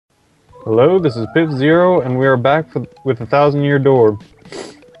Hello, this is Pip Zero, and we are back with a 1,000-year door.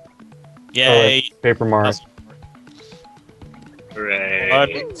 Yay! Paper Mark. Hooray. What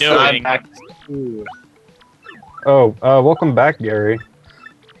are you So I'm doing? back. Ooh. Oh, welcome back, Gary.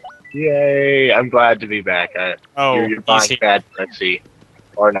 Yay! I'm glad to be back. You're he's buying here. bad currency.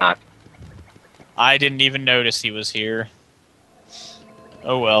 Or not. I didn't even notice he was here.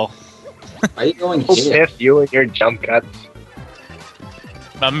 Oh well. Why are you going Oh, here? Piff, you and your jump cuts.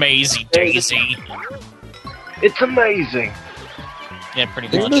 Amazing Daisy. It's amazing. Yeah, pretty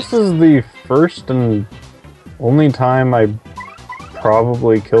I think much. this is the first and only time I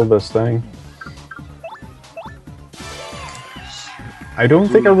probably killed this thing. I don't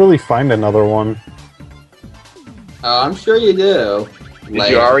think I really find another one. I'm sure you do. Did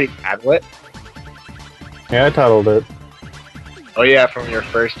you already handle it? Yeah, I titled it. Oh yeah, from your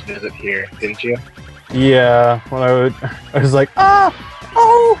first visit here, didn't you? Yeah, when I was like, oh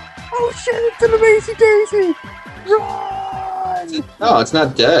shit, it's an amazing Daisy! Run! No, it's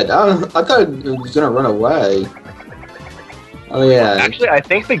not dead. I thought it was gonna run away. Oh yeah. Actually, I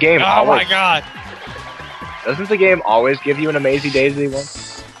think the game Oh always... my god! Doesn't the game always give you an Amazing Daisy one?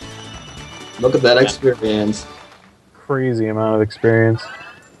 Look at that experience. Crazy amount of experience.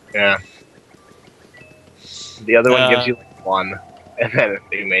 Yeah. The other one gives Uh, you like 1. And then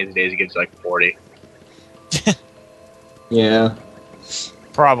the Amazing Daisy gives you like 40. Yeah.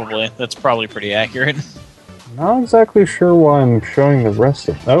 Probably. That's probably pretty accurate. Not exactly sure why I'm showing the rest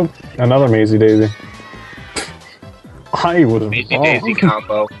of. Oh, another Maisie Daisy. I was Amazing wrong. Daisy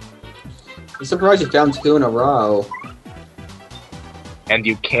combo. I'm surprised you found 2 in a row. And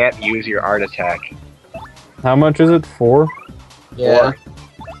you can't use your art attack. How much is it for? Yeah.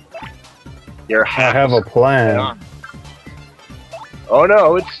 You're I half. have a plan. Oh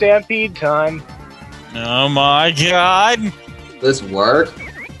no, it's Stampede time. Oh my god! This work?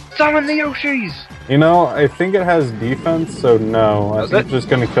 Summon the Yoshis! You know, I think it has defense, so no. I Does think it? it's just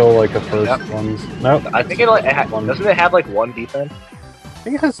gonna kill like the first Yep. ones. Nope. I think doesn't it have like 1 defense? I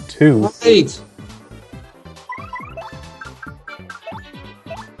think it has 2. Wait.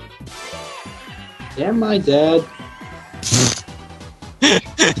 Am I dead?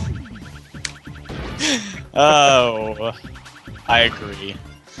 Oh, I agree.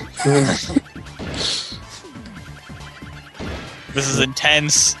 This is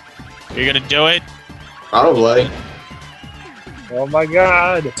intense. You're gonna do it? Probably. Oh my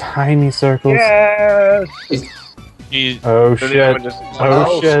god! Tiny circles. Yes! You... Oh So the shit. other one just-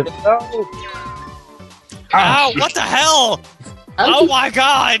 Oh, shit. No! Ow! shit. What the hell? How Oh did my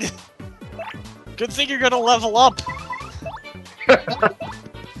god! Good thing you're gonna level up.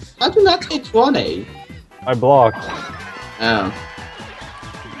 How'd you not take 20? I blocked. Oh.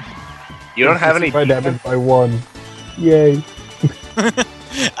 You don't have any My defense? damage by 1. Yay.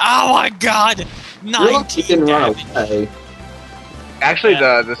 Oh my god! You're lucky you 19 didn't run damage. away. Actually,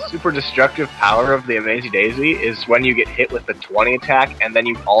 the super destructive power of the Amazing Daisy is when you get hit with the 20 attack and then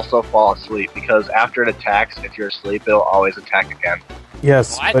you also fall asleep, because after it attacks, if you're asleep, it'll always attack again.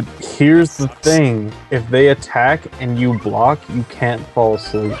 Yes, What? but here's the thing. If they attack and you block, you can't fall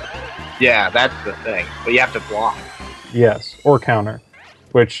asleep. Yeah, that's the thing. But you have to block. Yes, or counter.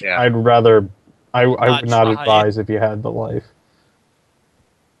 Which Yeah. I'd rather... I would not try. advise if you had the life.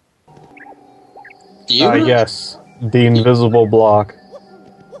 Do you? Yes. The invisible block.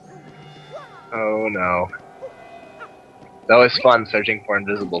 Oh no. It's always fun searching for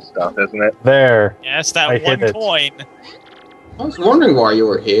invisible stuff, isn't it? There. Yes, that I one hit it. coin. I was wondering why you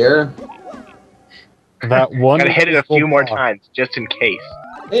were here. That one... Gotta hit it a invisible few more block. times, just in case.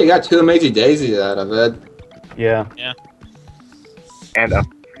 Hey, you got 2 Amazing Daisies out of it. Yeah. And a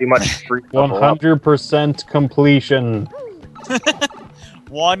pretty much free level up. 100% completion.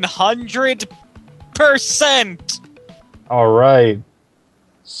 100%! Alright.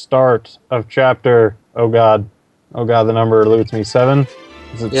 Start of chapter... Oh god. Oh god, the number eludes me. 7?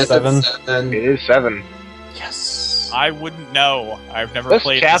 Is it Yes, 7? it's 7. It is 7. Yes. I wouldn't know. I've never This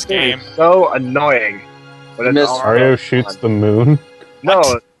played this chapter game. is so annoying. But it's Miss all Mario fun. shoots the moon. No,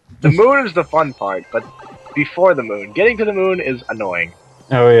 What? the moon is the fun part, but before the moon, getting to the moon is annoying.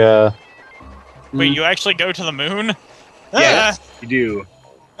 Oh yeah. Wait, you actually go to the moon? Yes, you do.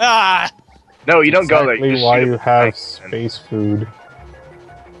 Ah! No, you don't go there. Exactly You just why shoot it you with a have giant cannon. space food.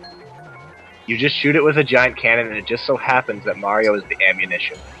 You just shoot it with a giant cannon, and it just so happens that Mario is the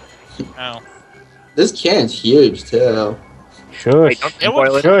ammunition. Oh. This cannon's huge, too. Shush. Hey, don't It would-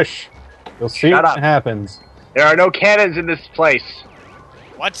 spoil it. Shush. You'll see Shut what up. happens. There are no cannons in this place.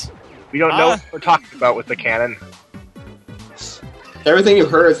 What? We don't know what we're talking about with the cannon. Everything you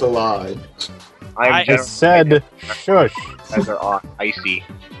heard is a lie. I am I Just said shush. guys are icy.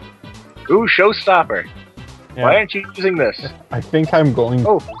 Ooh, showstopper. Yeah. Why aren't you using this? I think I'm going.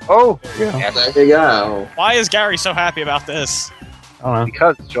 Oh, There you go. yes, There you go. Why is Gary so happy about this? I don't know.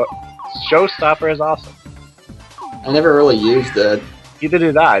 because showstopper is awesome. I never really used it. Neither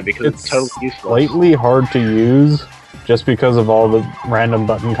did I, because it's It's totally useless. slightly hard to use just because of all the random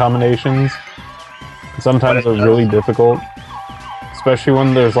button combinations. Sometimes But it they're really difficult, especially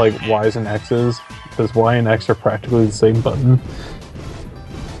when there's like Y's and X's, because Y and X are practically the same button.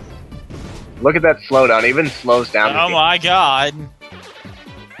 Look at that slowdown. Even slows down. Oh my god.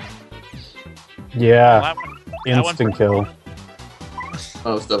 Yeah, That one- instant kill.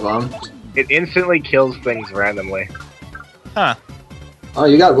 Most of them. It instantly kills things randomly, Huh. Oh,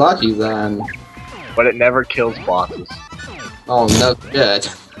 you got lucky then. but it never kills bosses. Oh, no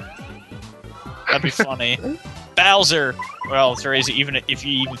shit. That'd be funny. Bowser. Well, there is even if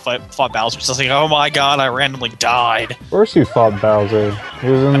you even fought Bowser, it's just like, oh my god, I randomly died. Of course you fought Bowser. He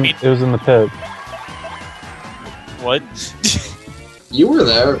was in. It was in the pit. What? You were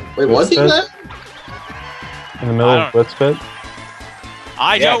there. Wait, was he there? In the middle of Blitz pit.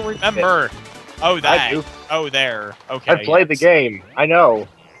 I Yeah. don't remember. Oh, I that. do. Oh, there. Okay. I played the yes. game. I know.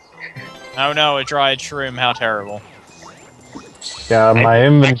 Oh no, a dried shroom. How terrible. Yeah, my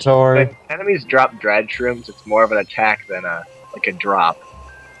inventory. When enemies drop dread shrooms, it's more of an attack than a drop.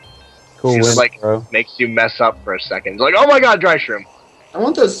 Cool It's win, like bro. makes you mess up for a second. It's like, oh my god, dry shroom. I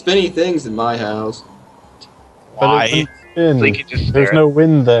want those spinny things in my house. But it Why? wouldn't spin. So you can just There's stare no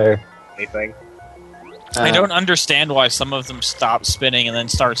wind there. at anything. I don't understand why some of them stop spinning and then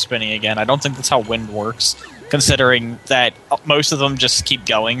start spinning again. I don't think that's how wind works, considering that most of them just keep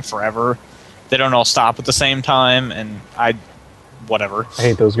going forever. They don't all stop at the same time, and whatever. I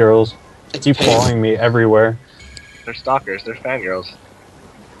hate those girls. They It's keep painful. following me everywhere. They're stalkers. They're fangirls.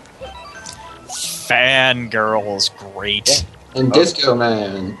 Fangirls, great. And Disco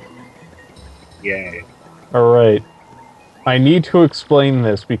Man. Yay. Alright. I need to explain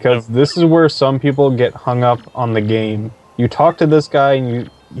this because this is where some people get hung up on the game. You talk to this guy and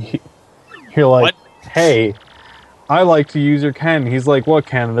you're like, What? hey, I like to use your cannon. He's like, what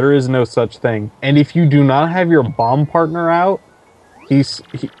cannon? There is no such thing. And if you do not have your bomb partner out, he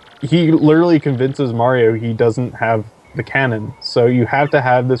literally convinces Mario he doesn't have the cannon. So you have to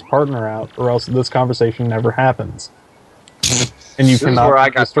have this partner out or else this conversation never happens. And you This is cannot where I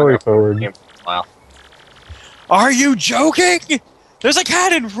move the got story hung up. forward. Wow. Are you joking? There's a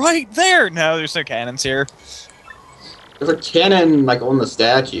cannon right there. No, there's no cannons here. There's a cannon, like, on the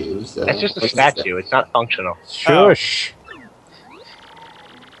statue. So. It's just a Like, statue. It's not functional. Shush!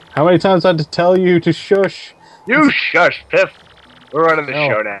 How many times I had to tell you to shush? You shush, Piff. We're running the No.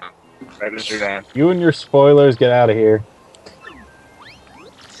 show now. Right, Mr. Dan? You and your spoilers, get out of here.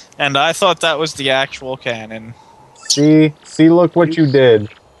 And I thought that was the actual cannon. See, look what you did.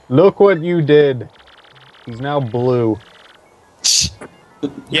 Look what you did. He's now blue.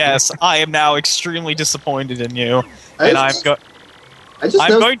 Yes, I am now extremely disappointed in you, and I'm I just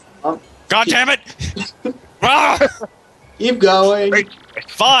I'm know- going. um, God damn it! Ah! Keep going. Wait.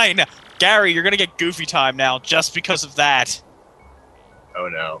 Fine, Gary, you're gonna get goofy time now just because of that. Oh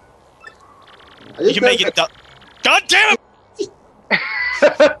no. I You just can make know- it. God damn it!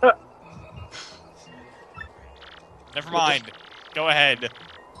 Never mind. Go ahead.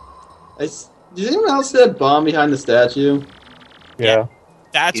 Did anyone else see that bomb behind the statue? Yeah.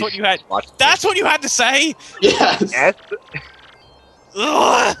 That's what you had. Watch That's what you had to say. Yes. Yes.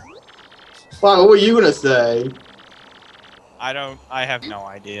 Ugh. Wow, what were you gonna say? I have no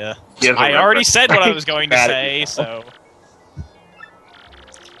idea. He doesn't I remember. already said what I was going to Bad say, at so.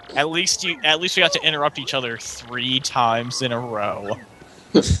 At least we got to interrupt each other 3 times in a row.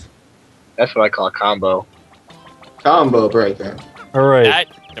 That's what I call a combo. Combo breaker. Alright,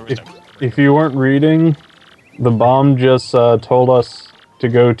 There was no. if you weren't reading, the bomb just told us to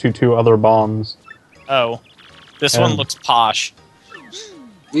go to 2 other bombs. Oh, this one Um, looks posh.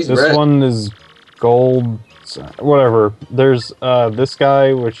 He's This red. one is gold, whatever. There's this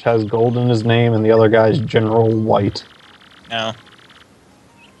guy, which has gold in his name, and the other guy's General White. No.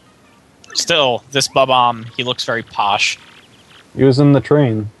 Still, this Bob-omb, he looks very posh. He was in the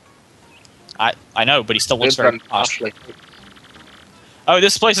train. I know, but he still looks Lives very on posh. Poshly. Oh,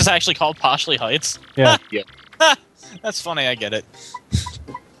 this place is actually called Poshley Heights. Yeah. That's funny. I get it.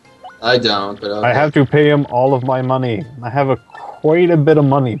 I don't, but okay. I have to pay him all of my money. I have quite a bit of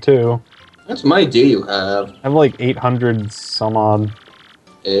money, too. How much money do you have? I have like 800 some odd.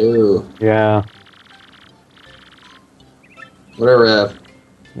 Ew. Yeah. Whatever.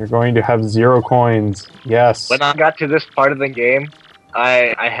 You're going to have 0 coins. Yes. When I got to this part of the game,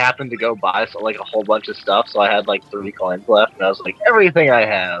 I happened to go buy like a whole bunch of stuff, so I had like 3 coins left, and I was like, everything I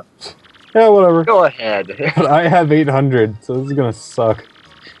have. Yeah, whatever. Go ahead. But I have 800, so this is gonna suck.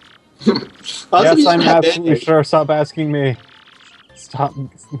 Also, Yes, I'm absolutely big. sure. Stop asking me. Stop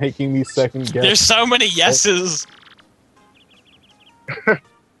making me second guess. There's so many yeses.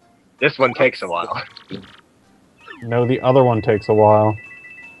 This one takes a while. No, the other one takes a while.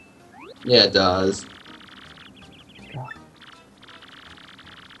 Yeah, it does.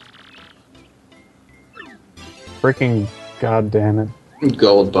 Freaking goddamn it.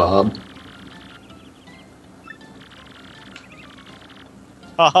 Gold Bob.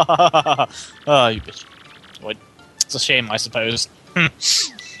 Oh, you bitch. What? It's a shame, I suppose.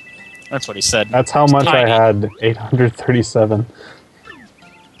 That's what he said. That's how much I Tiny. had. 837.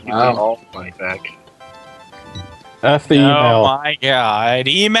 You get Wow. all the money back. F the Oh email. my god.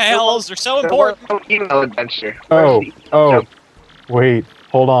 Emails are so important. No email adventure. Oh, Where's the- oh. Wait,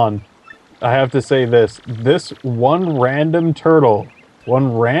 hold on. I have to say this. This one random turtle,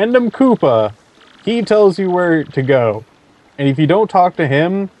 one random Koopa, he tells you where to go. And if you don't talk to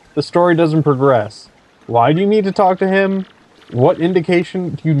him, the story doesn't progress. Why do you need to talk to him? What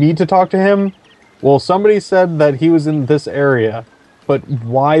indication do you need to talk to him? Well, somebody said that he was in this area. But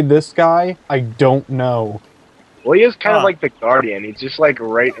why this guy? I don't know. Well, he is kind of Huh. like the Guardian. He's just like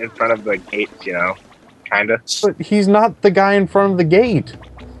right in front of the gates, you know? Kinda. But he's not the guy in front of the gate.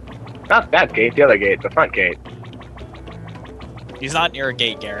 Not that gate, the other gate, the front gate. He's not near a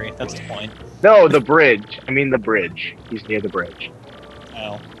gate, Gary. That's the point. No, the bridge. I mean the bridge. He's near the bridge.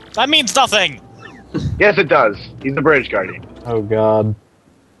 Oh. That means nothing! Yes, it does. He's the bridge guardian. Oh god.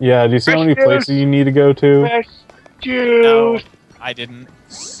 Yeah, do you see how many Fresh juice. places you need to go to? Fresh juice. No, I didn't.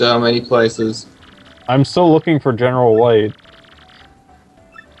 So many places. I'm still looking for General White.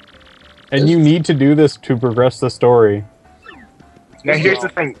 And you need to do this to progress the story. Now here's the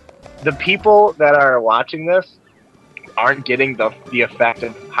thing: the people that are watching this aren't getting the effect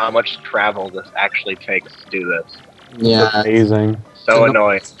of how much travel this actually takes to do this. Yeah. Amazing. So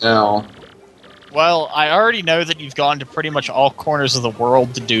annoying. No. Well, I already know that you've gone to pretty much all corners of the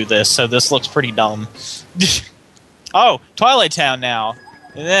world to do this, so this looks pretty dumb. Oh, Twilight Town now.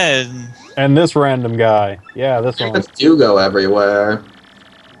 And then... And this random guy. Yeah, this one. Let's do go everywhere.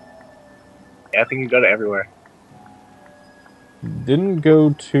 Yeah, I think you go to everywhere. Didn't go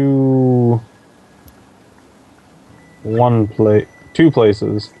to one place, two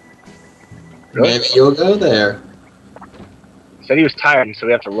places. Really? Maybe you'll go there. Said he was tired, so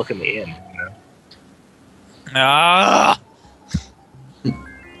we have to look in the inn. You know? Ah!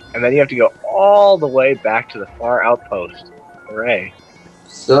 And then you have to go all the way back to the far outpost. Hooray.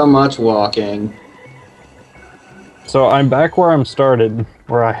 So much walking. So I'm back where I'm started,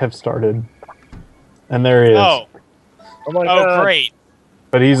 where I have started. And there he is. Oh, Oh my god. great.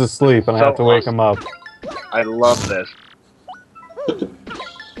 But he's asleep and I So have to wake him up. I love this.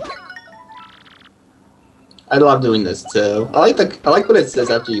 I love doing this too. I like what it says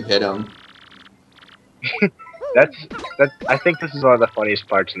after you hit him. That's I think this is one of the funniest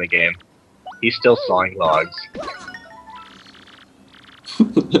parts in the game. He's still sawing logs.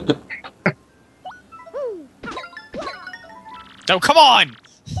 Oh, come on!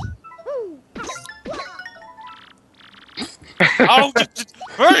 Oh,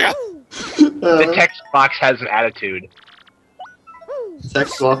 The text box has an attitude.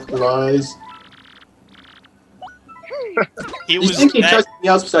 Text block lies. he You was think he that, tries something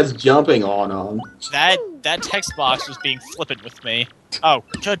else besides jumping on him? that text box was being flippant with me. Oh,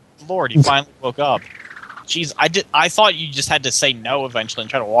 good lord, he finally woke up. Jeez, I thought you just had to say no eventually and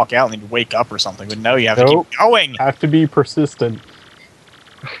try to walk out and then wake up or something, but no, you have to Nope. keep going. Have to be persistent.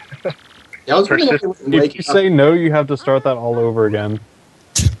 Yeah, I was wondering if he wouldn't If wake you up. say no, you have to start that all over again.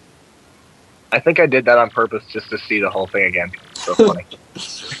 I think I did that on purpose just to see the whole thing again. So funny.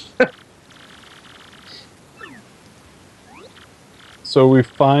 So we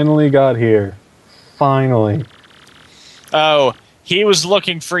finally got here. Finally. Oh, he was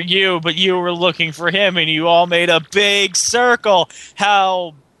looking for you, but you were looking for him, and you all made a big circle.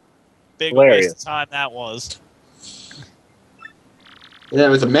 How big a Hilarious. waste of time that was. Yeah, it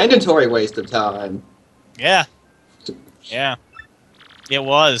was a mandatory waste of time. Yeah. Yeah. It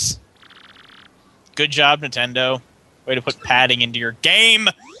was. Good job, Nintendo. Way to put padding into your game.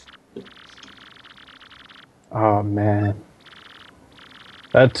 Oh man.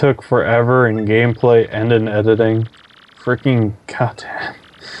 That took forever in gameplay and in editing. Freaking goddamn.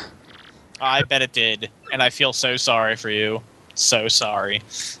 I bet it did. And I feel so sorry for you. So sorry.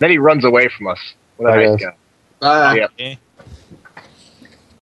 Then he runs away from us. What a I nice guess. guy. Ah, Yeah. Okay.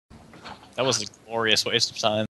 That was a glorious waste of time.